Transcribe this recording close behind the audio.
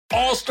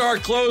All-star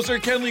closer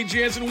Kenley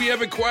Jansen, we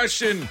have a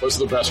question. What's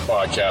the best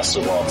podcast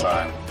of all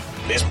time?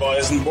 Baseball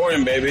isn't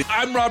boring, baby.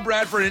 I'm Rob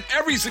Bradford, and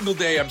every single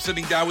day I'm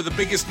sitting down with the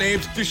biggest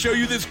names to show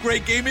you this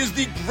great game is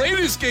the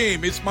greatest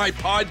game. It's my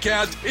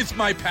podcast. It's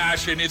my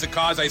passion. It's a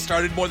cause I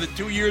started more than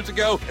 2 years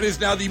ago and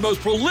is now the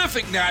most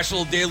prolific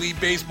national daily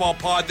baseball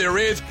pod there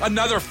is.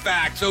 Another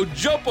fact. So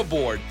jump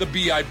aboard the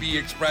BIB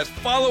Express.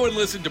 Follow and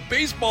listen to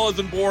Baseball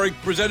Isn't Boring,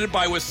 presented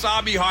by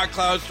Wasabi Hot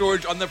Cloud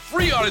Storage on the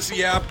free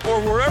Odyssey app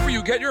or wherever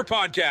you get your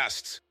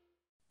podcasts.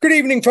 Good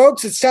evening,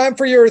 folks. It's time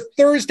for your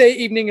Thursday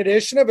evening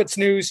edition of It's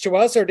News to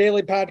Us, our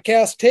daily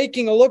podcast,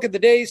 taking a look at the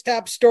day's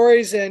top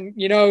stories. And,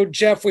 you know,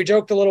 Jeff, we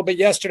joked a little bit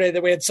yesterday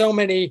that we had so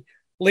many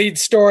lead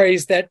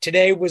stories that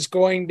today was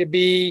going to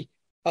be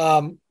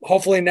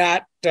hopefully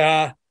not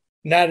an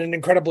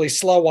incredibly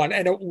slow one.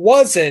 And it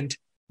wasn't,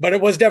 but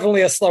it was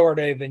definitely a slower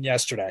day than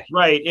yesterday.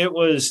 Right.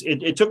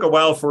 It took a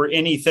while for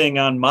anything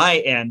on my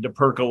end to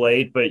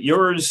percolate, but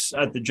yours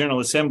at the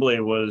General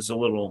Assembly was a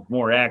little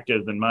more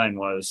active than mine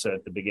was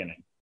at the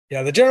beginning.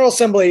 Yeah, the General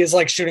Assembly is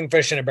like shooting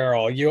fish in a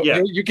barrel. You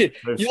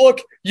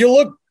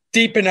look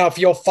deep enough,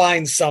 you'll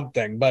find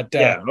something. But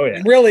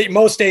really,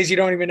 most days you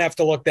don't even have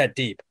to look that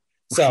deep.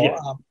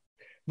 So,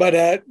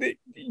 but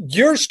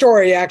your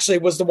story actually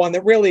was the one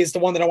that really is the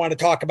one that I want to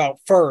talk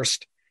about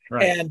first.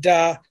 Right.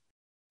 And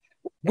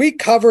we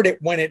covered it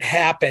when it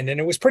happened, and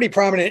it was pretty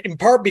prominent in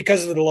part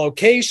because of the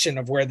location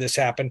of where this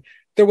happened.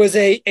 There was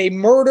a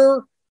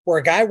murder where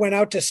a guy went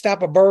out to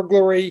stop a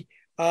burglary.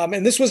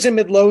 And this was in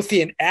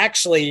Midlothian,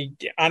 actually,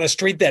 on a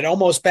street that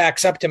almost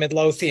backs up to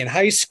Midlothian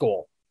High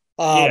School.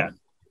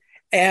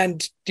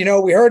 And, you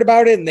know, we heard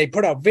about it and they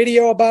put out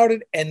video about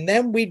it. And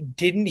then we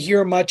didn't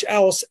hear much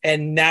else.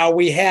 And now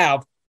we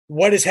have.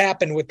 What has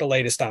happened with the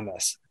latest on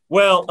this?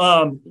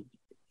 Well,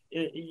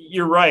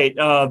 you're right.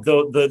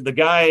 The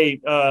guy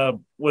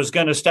was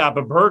going to stop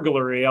a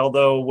burglary,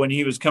 although when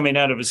he was coming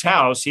out of his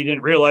house, he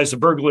didn't realize the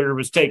burglary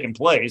was taking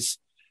place,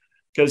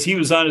 because he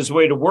was on his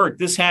way to work.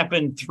 This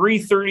happened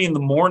 3:30 in the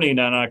morning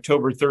on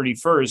October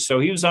 31st. So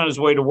he was on his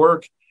way to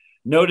work,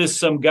 noticed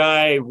some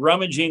guy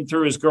rummaging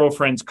through his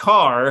girlfriend's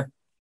car,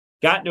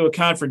 got into a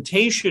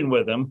confrontation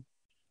with him,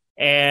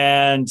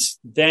 and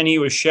then he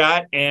was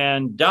shot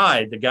and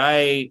died. The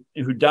guy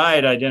who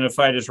died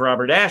identified as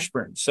Robert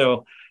Ashburn.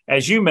 So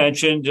as you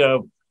mentioned,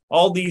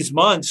 all these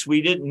months,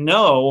 we didn't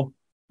know,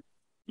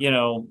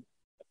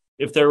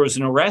 if there was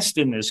an arrest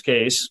in this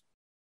case.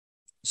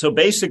 So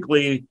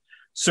basically,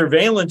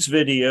 surveillance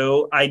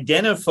video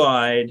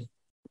identified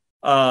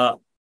the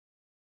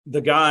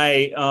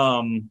guy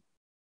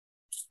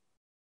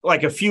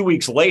like a few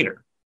weeks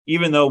later,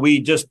 even though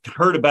we just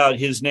heard about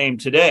his name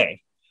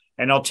today.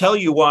 And I'll tell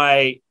you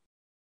why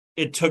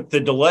it took the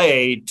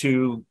delay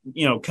to,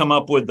 come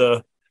up with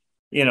the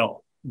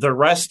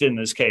arrest in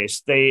this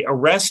case. They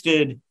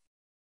arrested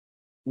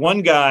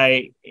one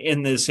guy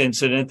in this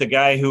incident, the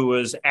guy who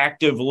was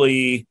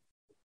actively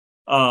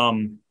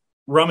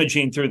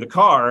rummaging through the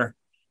car.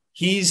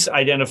 He's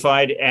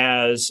identified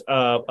as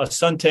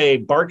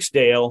Asante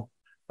Barksdale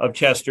of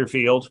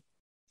Chesterfield.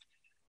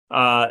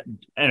 And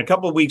a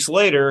couple of weeks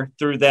later,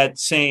 through that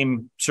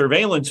same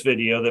surveillance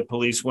video that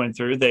police went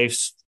through, they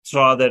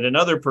saw that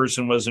another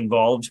person was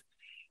involved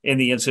in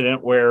the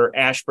incident where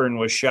Ashburn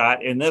was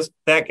shot. And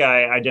that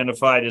guy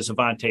identified as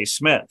Avante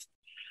Smith.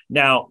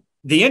 Now,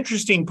 the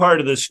interesting part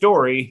of the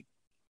story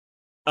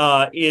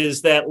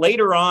is that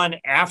later on,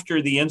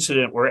 after the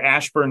incident where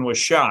Ashburn was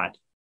shot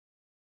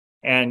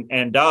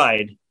and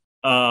died,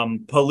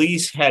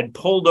 police had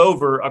pulled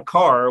over a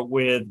car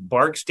with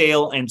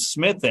Barksdale and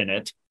Smith in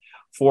it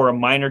for a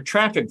minor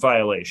traffic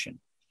violation.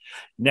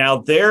 Now,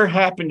 there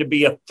happened to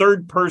be a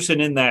third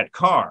person in that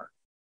car.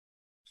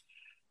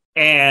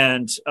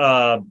 And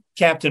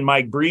Captain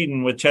Mike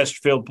Breeden with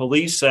Chesterfield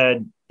Police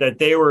said that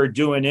they were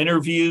doing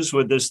interviews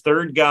with this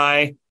third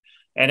guy.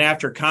 And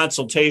after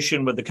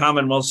consultation with the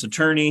Commonwealth's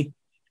attorney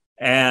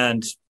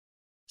and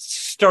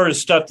sort of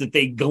stuff that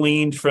they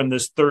gleaned from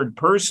this third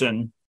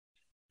person,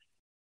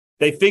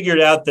 they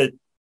figured out that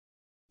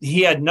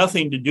he had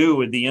nothing to do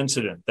with the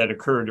incident that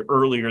occurred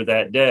earlier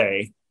that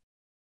day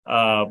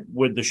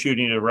with the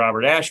shooting of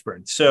Robert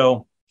Ashburn.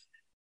 So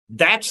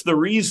that's the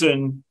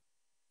reason,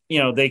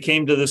 they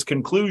came to this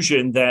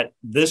conclusion that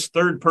this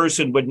third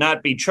person would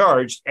not be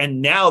charged.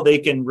 And now they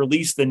can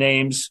release the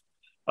names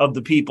of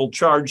the people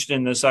charged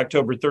in this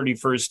October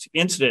 31st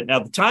incident. Now,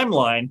 the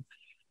timeline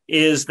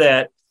is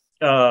that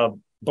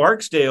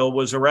Barksdale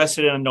was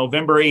arrested on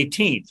November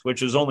 18th,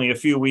 which is only a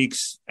few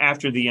weeks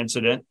after the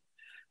incident.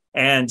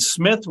 And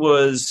Smith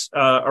was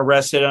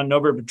arrested on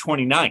November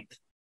 29th.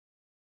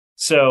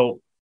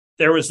 So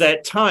there was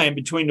that time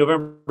between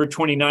November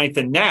 29th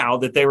and now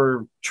that they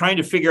were trying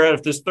to figure out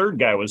if this third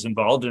guy was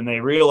involved, and they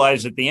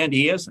realized at the end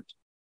he isn't.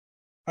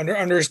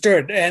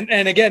 Understood.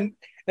 And again,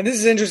 and this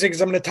is interesting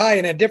because I'm going to tie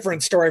in a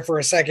different story for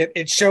a second.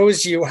 It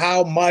shows you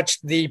how much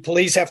the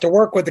police have to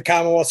work with the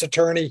Commonwealth's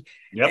attorney.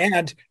 Yep.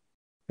 And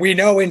we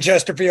know in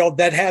Chesterfield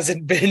that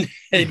hasn't been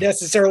a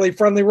necessarily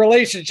friendly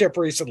relationship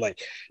recently.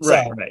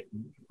 Right.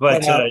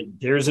 But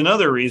there's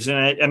another reason.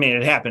 I mean,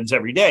 it happens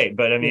every day,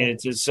 but I mean,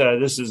 it's just,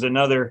 this is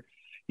another,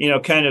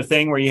 kind of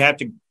thing where you have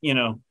to,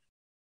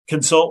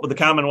 consult with the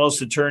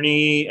Commonwealth's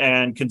attorney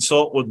and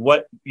consult with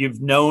what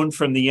you've known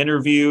from the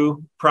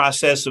interview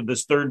process of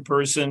this third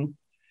person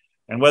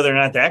and whether or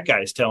not that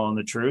guy's telling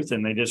the truth.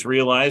 And they just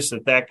realize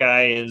that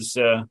guy is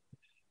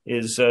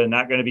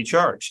not going to be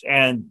charged.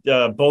 And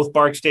both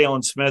Barksdale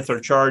and Smith are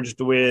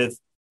charged with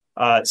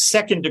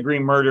second-degree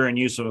murder and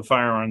use of a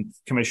firearm,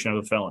 commission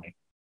of a felony.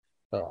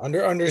 Oh,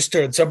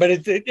 understood. So, but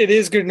it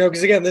is good to know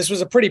because again, this was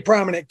a pretty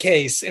prominent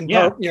case in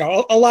part,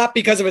 a lot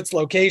because of its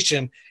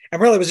location,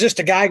 and really it was just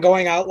a guy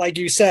going out, like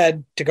you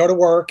said, to go to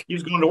work. He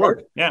was going to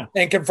work,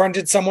 and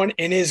confronted someone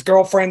in his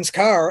girlfriend's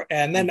car,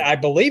 and then I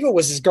believe it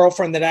was his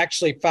girlfriend that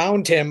actually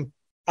found him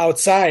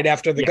outside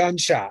after the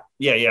gunshot.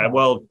 Yeah.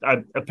 Well,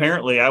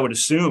 apparently, I would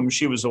assume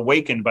she was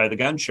awakened by the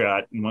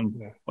gunshot,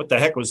 and what the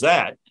heck was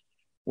that?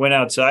 Went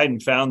outside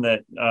and found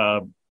that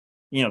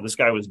this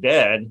guy was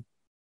dead.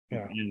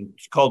 Yeah. And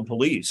called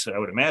police, I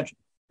would imagine.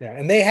 Yeah,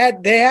 and they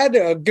had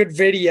a good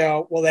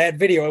video. Well, they had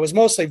video. It was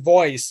mostly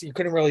voice. You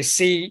couldn't really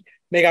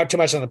make out too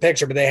much on the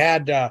picture, but they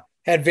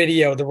had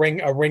video.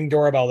 A ring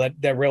doorbell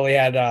that really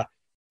had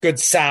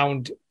good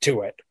sound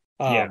to it.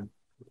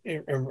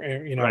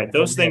 Right.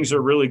 Those things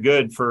are really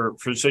good for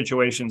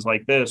situations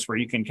like this where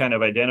you can kind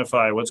of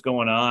identify what's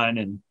going on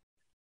and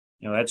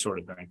that sort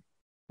of thing.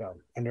 So,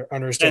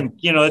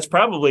 understand. And it's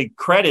probably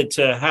credit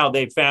to how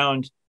they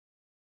found.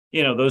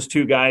 Those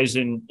two guys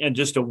in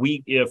just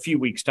a few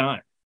weeks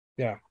time.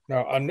 Yeah,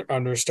 no,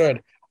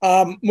 understood.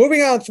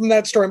 Moving on from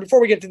that story,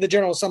 before we get to the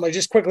General Assembly,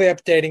 just quickly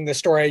updating the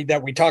story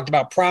that we talked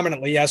about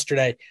prominently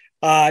yesterday.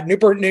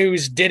 Newport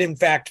News did, in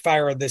fact,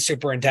 fire the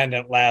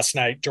superintendent last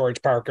night,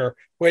 George Parker,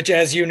 which,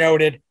 as you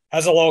noted,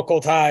 has a local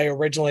tie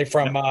originally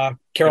from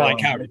Caroline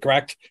County,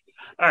 correct?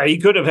 He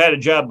could have had a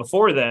job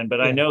before then, but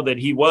I know that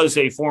he was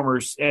a former,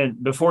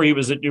 and before he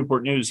was at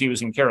Newport News, he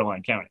was in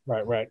Caroline County.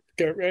 Right.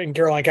 In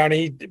Caroline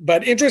County.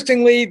 But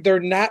interestingly, they're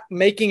not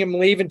making him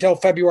leave until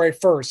February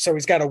 1st. So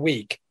he's got a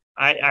week.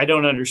 I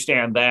don't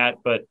understand that,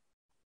 but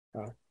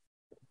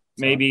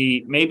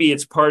maybe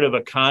it's part of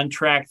a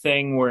contract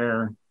thing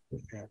where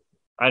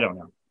I don't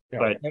know. Yeah.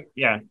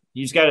 But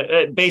he's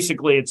got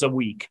basically it's a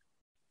week.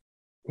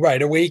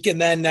 Right, a week,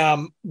 and then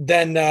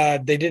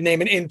they did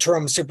name an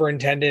interim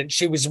superintendent.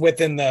 She was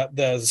within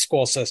the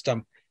school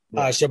system.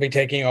 She'll be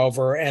taking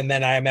over, and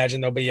then I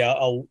imagine there'll be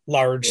a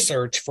large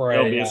search for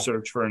a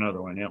search for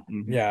another one. Yeah,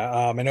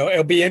 mm-hmm. And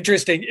it'll be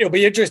interesting. It'll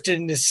be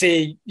interesting to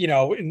see,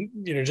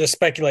 just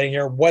speculating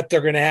here, what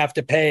they're going to have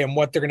to pay and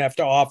what they're going to have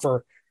to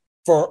offer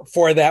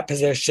for that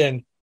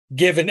position,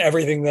 given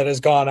everything that has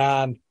gone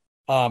on.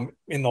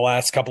 In the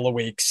last couple of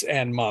weeks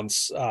and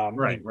months.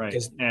 Right.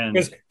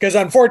 Because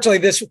unfortunately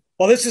this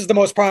is the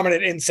most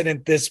prominent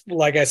incident. This,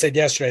 like I said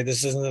yesterday,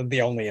 this isn't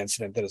the only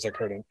incident that has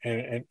occurred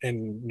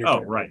in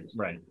Newport.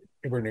 Right.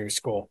 Newport News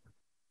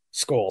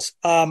schools.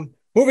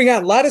 Moving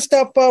on, a lot of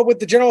stuff with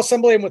the General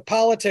Assembly and with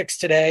politics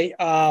today.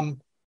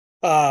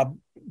 The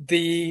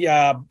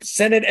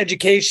Senate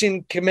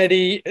Education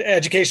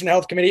and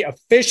Health Committee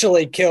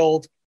officially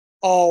killed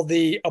all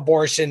the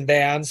abortion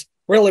bans.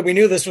 Really, we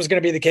knew this was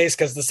going to be the case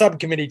because the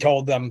subcommittee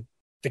told them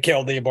to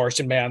kill the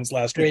abortion bans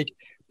last week.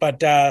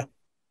 But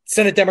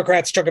Senate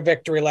Democrats took a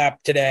victory lap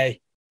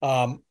today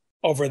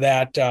over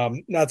that.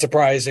 Not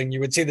surprising.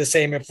 You would see the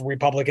same if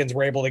Republicans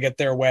were able to get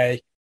their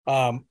way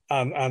on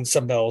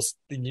some bills.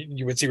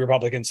 You would see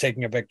Republicans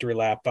taking a victory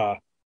lap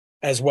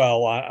as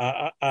well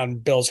on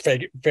bills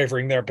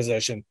favoring their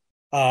position.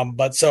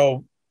 But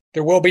so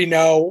there will be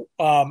no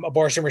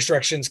abortion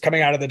restrictions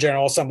coming out of the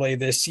General Assembly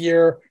this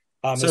year.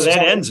 So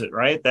that ends it,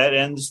 right? That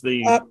ends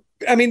the.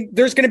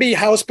 There's going to be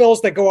House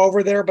bills that go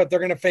over there, but they're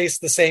going to face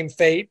the same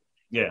fate.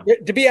 Yeah.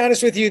 To be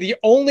honest with you, the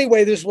only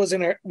way this was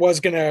going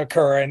to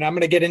occur, and I'm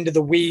going to get into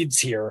the weeds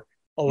here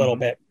a little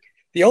bit.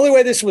 The only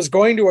way this was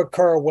going to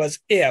occur was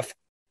if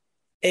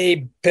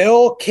a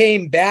bill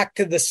came back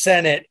to the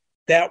Senate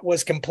that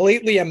was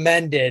completely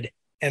amended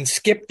and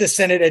skipped the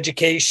Senate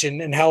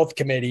Education and Health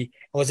Committee,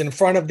 was in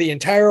front of the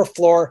entire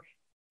floor,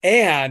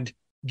 and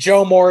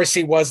Joe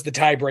Morrissey was the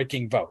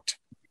tie-breaking vote.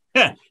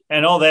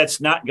 And all that's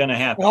not going to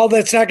happen. All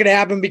that's not going to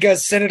happen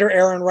because Senator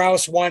Aaron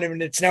Rouse won,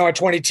 and it's now a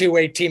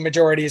 22-18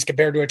 majority as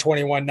compared to a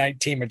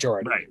 21-19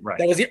 majority. Right.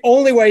 That was the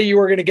only way you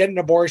were going to get an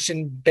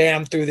abortion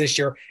ban through this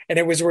year, and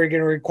it was going to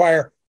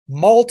require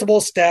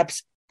multiple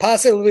steps,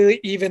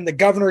 possibly even the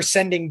governor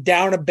sending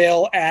down a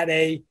bill at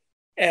a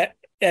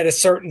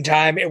certain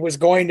time. It was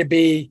going to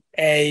be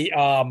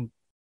a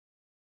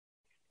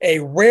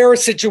rare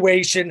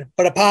situation,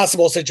 but a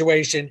possible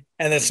situation,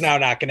 and that's now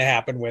not going to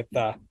happen with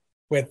the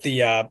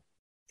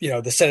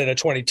Senate at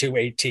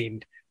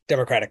 22-18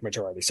 Democratic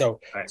majority. So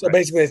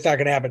basically it's not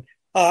going to happen.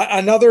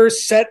 Another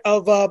set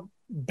of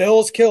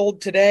bills killed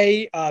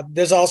today.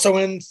 There's also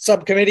in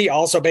subcommittee,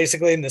 also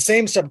basically in the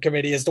same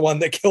subcommittee as the one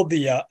that killed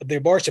the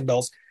abortion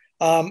bills,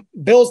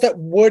 bills that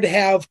would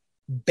have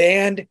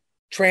banned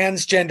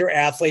transgender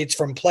athletes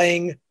from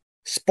playing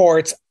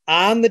sports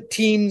on the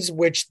teams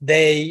which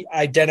they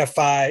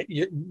identify,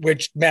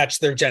 which match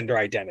their gender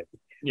identity.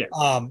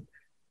 Yeah.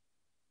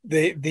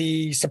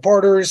 The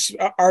supporters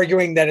are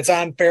arguing that it's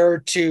unfair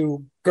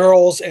to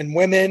girls and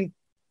women,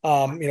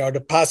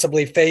 to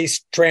possibly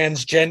face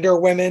transgender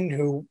women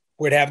who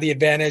would have the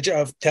advantage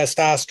of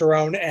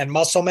testosterone and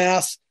muscle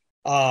mass.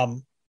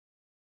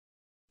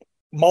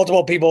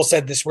 Multiple people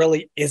said this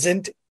really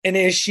isn't an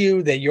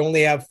issue, that you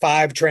only have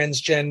 5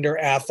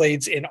 transgender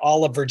athletes in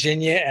all of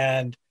Virginia.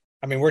 And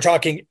I mean, we're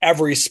talking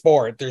every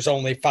sport. There's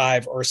only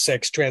 5 or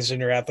 6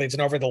 transgender athletes.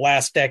 And over the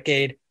last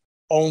decade,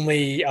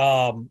 only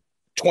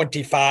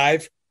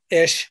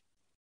 25-ish.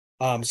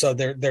 So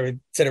they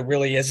said it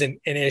really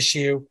isn't an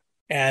issue.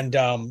 And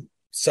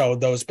so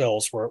those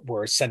bills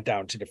were sent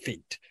down to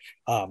defeat.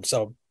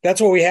 So that's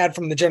what we had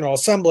from the General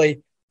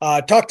Assembly.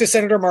 Talked to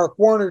Senator Mark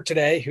Warner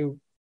today, who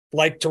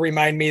liked to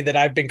remind me that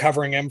I've been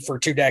covering him for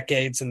 2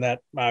 decades and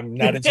that I'm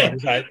not as young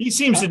as I. He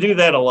seems to do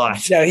that a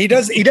lot. Yeah, he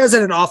does. He does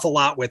it an awful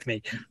lot with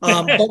me.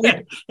 That's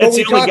the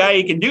only guy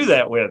he can do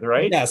that with,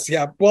 right? Yes.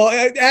 Yeah. Well,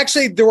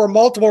 actually, there were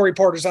multiple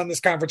reporters on this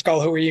conference call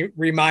who we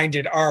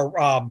reminded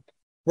are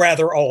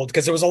rather old,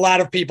 because there was a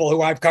lot of people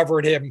who I've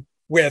covered him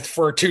with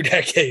for 2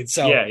 decades.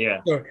 So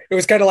yeah. So it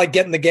was kind of like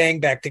getting the gang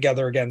back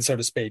together again, so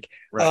to speak.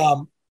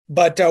 Right.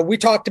 But we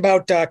talked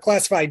about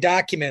classified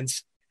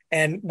documents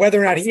and whether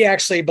or not he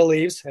actually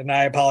believes, and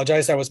I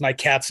apologize, that was my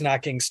cats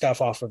knocking stuff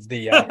off of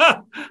the.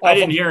 I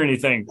didn't hear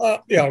anything.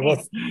 What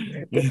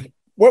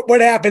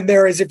happened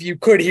there is, if you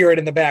could hear it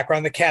in the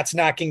background, the cat's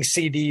knocking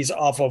CDs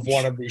off of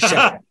one of these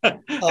shows.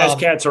 As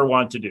cats are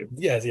wont to do.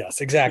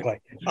 Yes, exactly.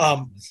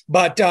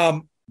 But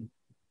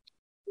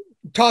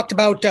talked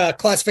about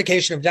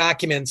classification of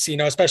documents,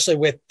 especially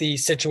with the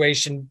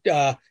situation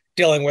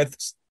dealing with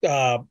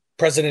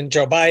President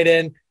Joe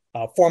Biden,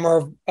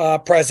 former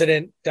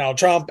President Donald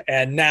Trump,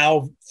 and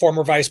now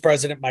former Vice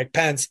President Mike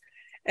Pence.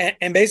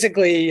 And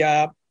basically,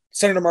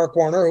 Senator Mark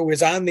Warner, who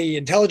was on the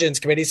Intelligence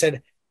Committee,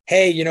 said,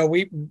 hey,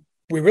 we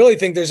really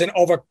think there's an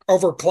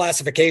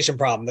over-classification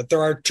problem, that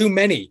there are too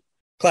many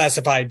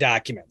classified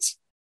documents,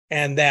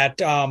 and that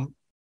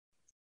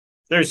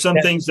there's some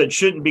things that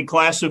shouldn't be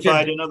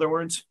classified, in other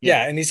words.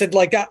 Yeah. And he said,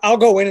 I'll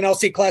go in and I'll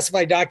see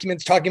classified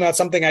documents talking about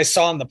something I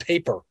saw in the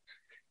paper.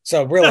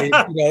 So really,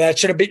 that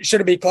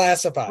should be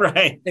classified.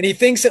 Right. And he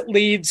thinks it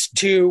leads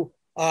to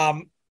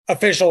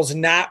officials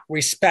not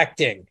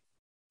respecting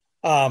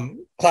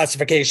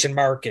classification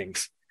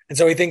markings. And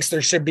so he thinks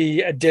there should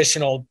be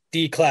additional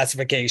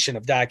declassification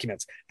of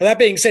documents. Now, that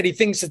being said, he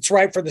thinks it's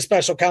right for the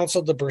special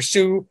counsel to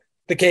pursue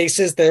the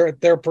cases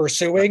they're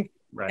pursuing.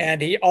 Right.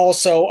 And he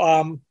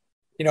also,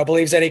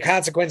 believes any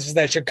consequences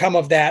that should come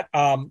of that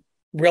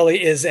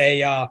really is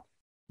a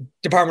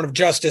Department of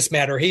Justice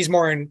matter. He's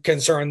more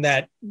concerned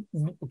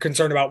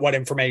about what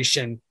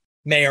information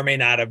may or may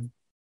not have.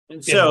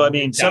 So,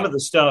 some of the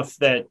stuff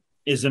that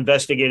is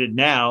investigated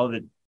now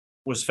that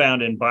was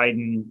found in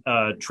Biden,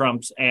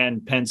 Trump's,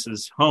 and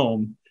Pence's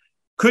home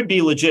could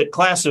be legit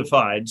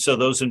classified. So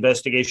those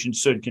investigations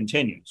should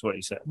continue, is what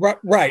he said.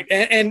 Right.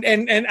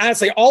 And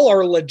honestly, all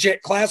are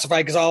legit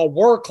classified because all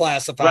were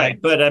classified.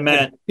 Right. But I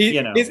meant,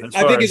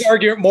 I think his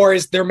argument more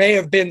is there may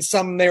have been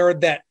some there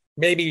that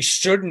maybe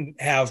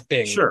shouldn't have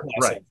been. Sure.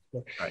 Right.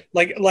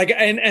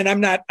 And I'm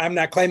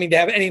not claiming to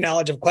have any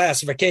knowledge of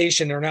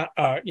classification or not,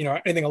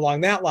 anything along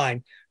that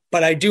line.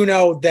 But I do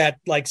know that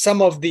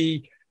some of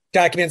the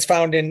documents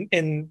found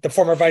in the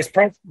former vice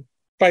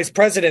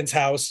president's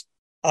house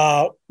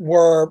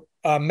were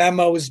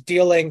memos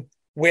dealing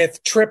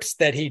with trips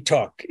that he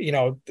took,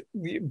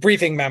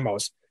 briefing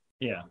memos.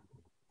 Yeah.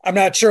 I'm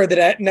not sure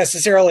that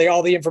necessarily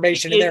all the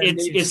information in there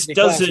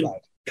doesn't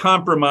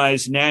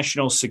compromise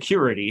national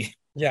security.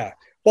 Yeah.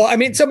 Well,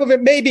 some of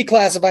it may be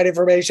classified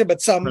information,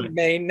 but some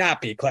may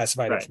not be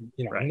classified,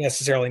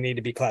 necessarily need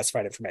to be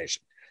classified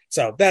information.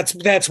 So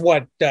that's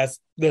what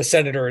the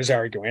senator is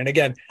arguing. And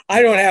again,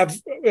 I don't have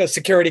a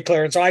security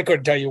clearance, so I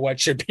couldn't tell you what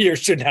should be or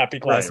should not be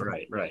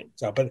classified. Right.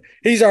 So, but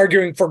he's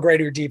arguing for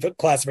greater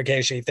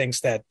declassification. He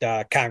thinks that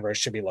Congress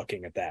should be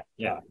looking at that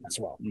as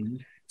well. Mm-hmm.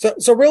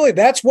 So really,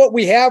 that's what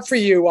we have for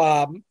you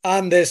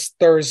on this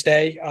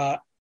Thursday.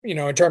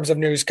 In terms of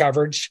news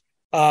coverage.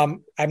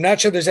 I'm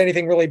not sure there's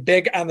anything really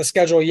big on the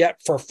schedule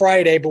yet for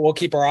Friday, but we'll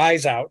keep our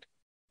eyes out.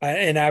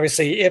 And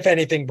obviously, if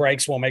anything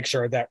breaks, we'll make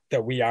sure that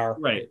we are.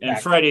 Right. And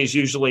Friday is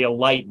usually a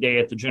light day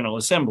at the General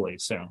Assembly.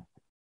 So.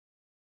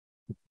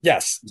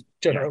 Yes.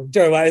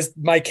 As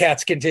my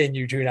cats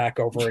continue to knock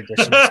over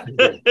additional.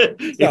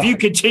 If you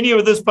continue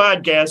with this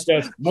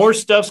podcast, more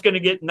stuff's going to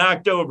get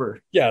knocked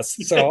over. Yes.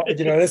 So,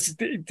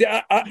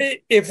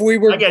 if we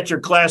were, I got your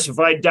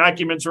classified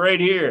documents right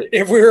here.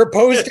 If we were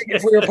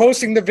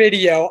posting the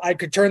video, I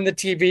could turn the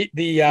TV,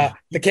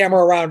 the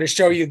camera around to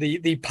show you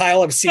the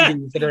pile of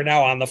CDs that are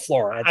now on the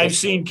floor. I've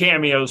seen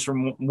cameos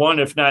from one,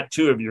 if not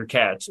 2 of your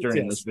cats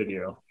during this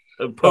video,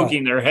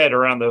 poking their head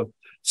around the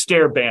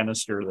stair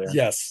banister there.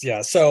 Yes.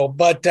 Yeah. So,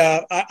 but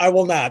I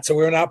will not. So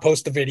we will not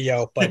post the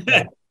video, but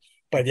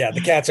But yeah,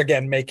 the Cats are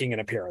again making an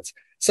appearance.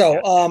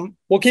 So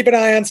we'll keep an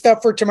eye on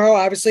stuff for tomorrow.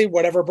 Obviously,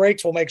 whatever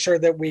breaks, we'll make sure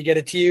that we get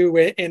it to you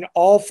in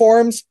all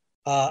forms.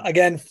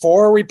 Again,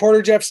 for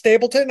reporter Jeff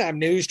Stapleton, I'm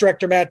news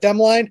director Matt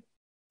Demline.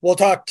 We'll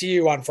talk to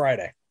you on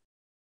Friday.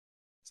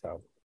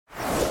 So.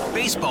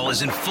 Baseball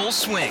is in full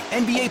swing.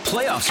 NBA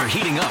playoffs are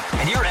heating up,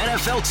 and your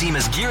NFL team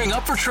is gearing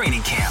up for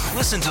training camp.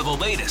 Listen to the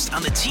latest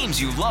on the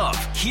teams you love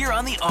here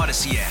on the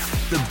Odyssey app.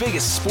 The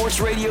biggest sports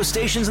radio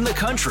stations in the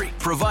country,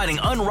 providing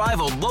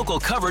unrivaled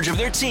local coverage of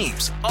their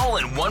teams, all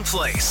in one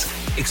place.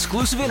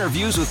 Exclusive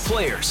interviews with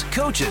players,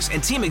 coaches,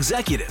 and team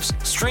executives,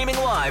 streaming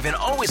live and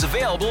always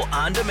available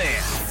on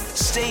demand.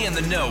 Stay in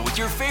the know with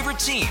your favorite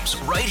teams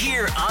right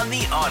here on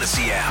the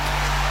Odyssey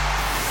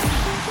app.